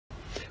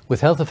With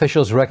health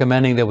officials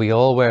recommending that we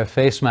all wear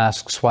face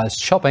masks whilst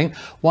shopping,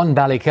 one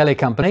Ballykelly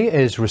company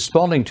is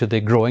responding to the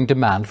growing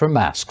demand for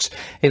masks.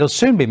 It'll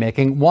soon be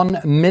making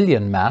 1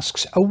 million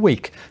masks a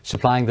week,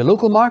 supplying the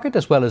local market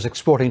as well as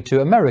exporting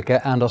to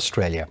America and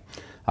Australia.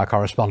 Our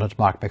correspondent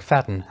Mark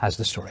McFadden has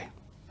the story.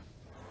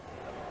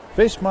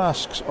 Face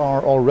masks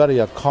are already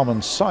a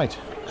common sight,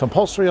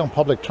 compulsory on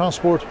public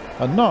transport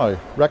and now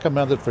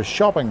recommended for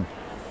shopping.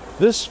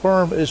 This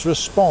firm is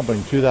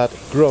responding to that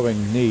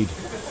growing need.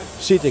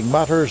 Seating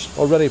Matters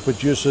already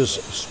produces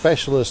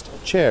specialist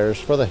chairs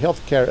for the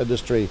healthcare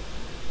industry.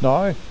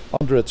 Now,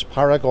 under its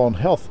Paragon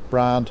Health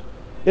brand,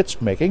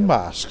 it's making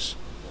masks.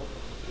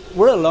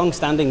 We're a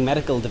long-standing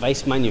medical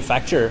device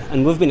manufacturer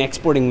and we've been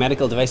exporting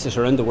medical devices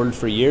around the world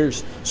for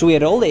years. So we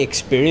had all the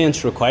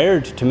experience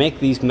required to make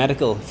these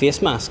medical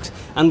face masks,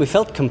 and we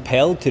felt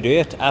compelled to do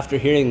it after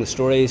hearing the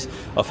stories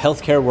of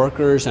healthcare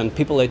workers and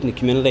people out in the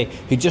community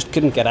who just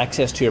couldn't get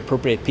access to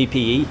appropriate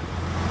PPE.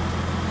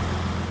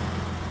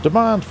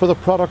 Demand for the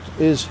product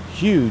is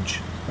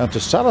huge, and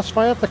to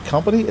satisfy it, the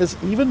company is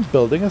even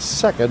building a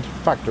second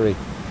factory.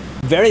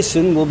 Very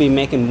soon we'll be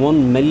making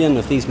 1 million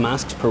of these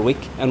masks per week,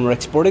 and we're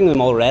exporting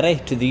them already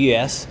to the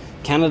US,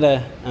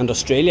 Canada and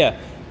Australia,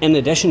 in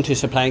addition to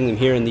supplying them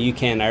here in the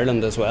UK and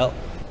Ireland as well.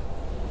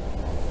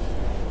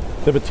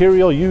 The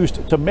material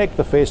used to make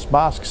the face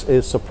masks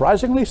is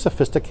surprisingly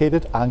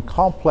sophisticated and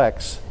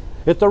complex.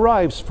 It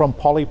derives from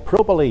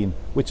polypropylene,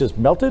 which is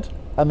melted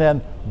and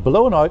then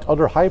blown out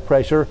under high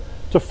pressure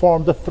to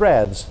form the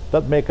threads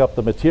that make up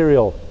the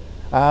material,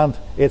 and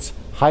it's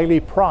highly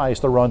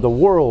prized around the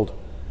world.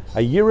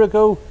 A year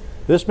ago,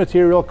 this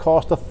material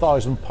cost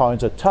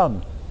 £1,000 a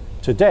tonne.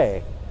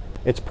 Today,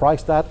 it's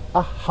priced at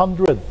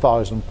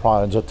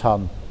 £100,000 a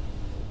tonne.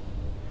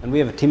 And we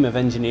have a team of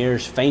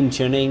engineers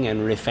fine-tuning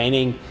and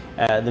refining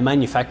the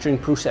manufacturing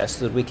process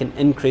so that we can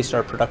increase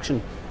our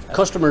production.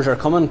 Customers are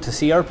coming to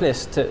see our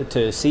place,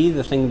 to see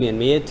the thing being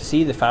made, to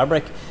see the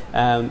fabric.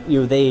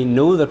 They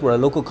know that we're a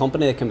local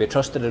company that can be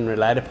trusted and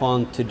relied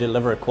upon to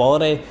deliver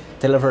quality,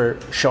 deliver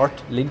short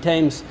lead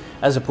times,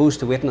 as opposed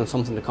to waiting on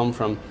something to come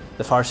from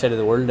the far side of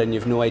the world and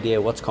you've no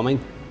idea what's coming.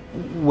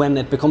 When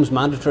it becomes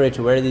mandatory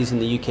to wear these in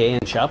the UK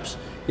and shops,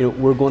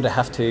 we're going to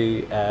have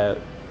to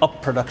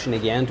up production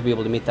again to be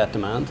able to meet that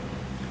demand.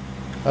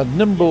 A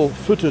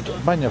nimble-footed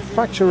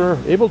manufacturer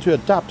able to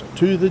adapt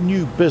to the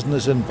new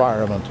business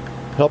environment,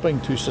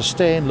 helping to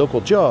sustain local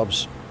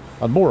jobs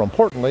and, more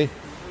importantly,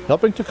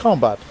 helping to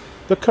combat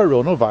the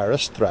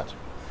coronavirus threat.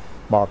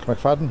 Mark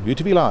McFadden,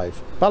 UTV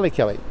Live,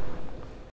 Ballykelly.